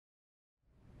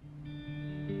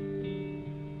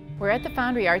We're at the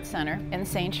Foundry Art Center in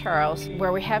St. Charles,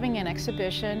 where we're having an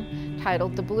exhibition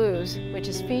titled The Blues, which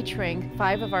is featuring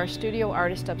 5 of our studio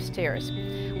artists upstairs.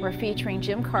 We're featuring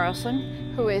Jim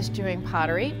Carlson, who is doing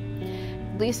pottery,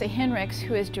 Lisa Hinrichs,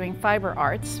 who is doing fiber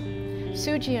arts,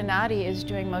 Sue Giannotti is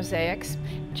doing mosaics,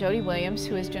 Jody Williams,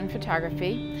 who is doing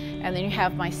photography, and then you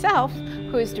have myself,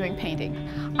 who is doing painting.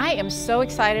 I am so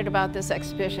excited about this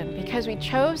exhibition because we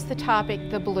chose the topic,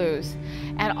 the blues,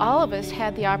 and all of us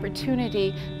had the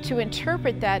opportunity to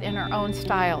interpret that in our own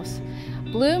styles.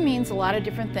 Blue means a lot of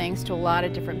different things to a lot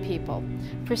of different people.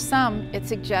 For some, it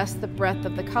suggests the breadth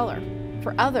of the color.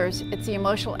 For others, it's the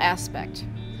emotional aspect.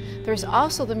 There's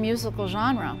also the musical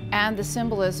genre and the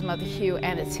symbolism of the hue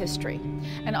and its history.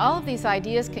 And all of these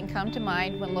ideas can come to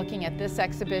mind when looking at this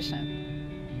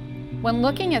exhibition. When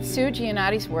looking at Sue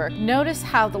Giannotti's work, notice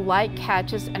how the light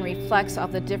catches and reflects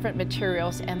off the different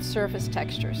materials and surface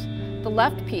textures. The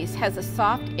left piece has a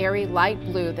soft, airy light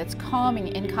blue that's calming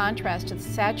in contrast to the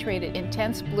saturated,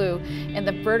 intense blue in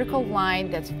the vertical line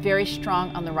that's very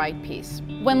strong on the right piece.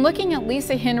 When looking at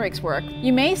Lisa Hinrichs' work,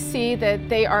 you may see that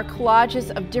they are collages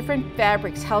of different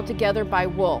fabrics held together by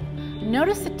wool.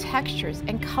 Notice the textures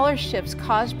and color shifts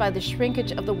caused by the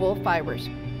shrinkage of the wool fibers.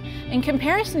 In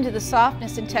comparison to the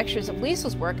softness and textures of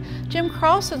Lisa's work, Jim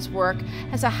Carlson's work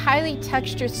has a highly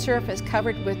textured surface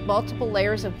covered with multiple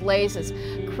layers of glazes,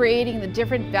 creating the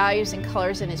different values and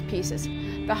colors in his pieces.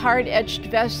 The hard-edged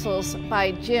vessels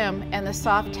by Jim and the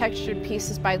soft textured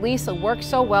pieces by Lisa work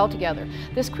so well together.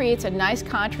 This creates a nice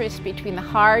contrast between the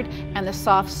hard and the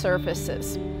soft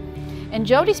surfaces. In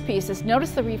Jody's pieces,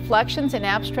 notice the reflections and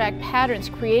abstract patterns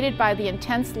created by the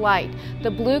intense light.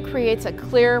 The blue creates a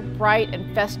clear, bright,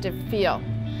 and festive feel.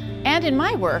 And in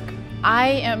my work, I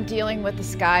am dealing with the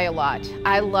sky a lot.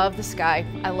 I love the sky.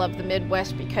 I love the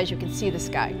Midwest because you can see the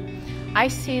sky. I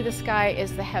see the sky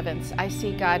as the heavens. I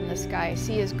see God in the sky. I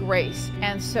see His grace.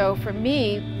 And so for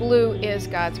me, blue is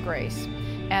God's grace.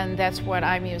 And that's what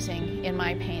I'm using in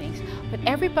my paintings. But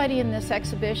everybody in this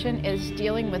exhibition is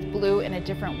dealing with blue in a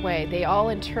different way. They all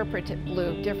interpret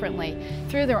blue differently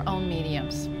through their own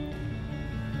mediums.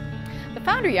 The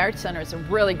Foundry Art Center is a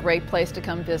really great place to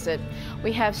come visit.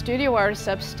 We have studio artists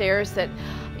upstairs that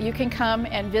you can come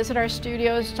and visit our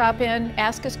studios, stop in,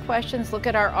 ask us questions, look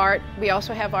at our art. We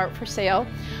also have art for sale.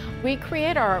 We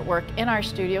create our artwork in our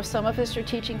studio. Some of us are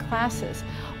teaching classes.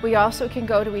 We also can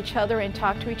go to each other and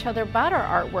talk to each other about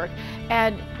our artwork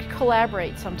and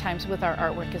collaborate sometimes with our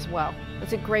artwork as well.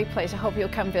 It's a great place. I hope you'll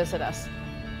come visit us.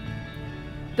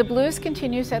 The Blues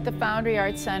continues at the Foundry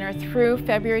Art Center through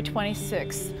February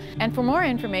 26th. And for more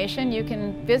information, you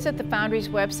can visit the Foundry's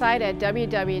website at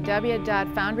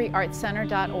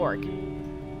www.foundryartcenter.org.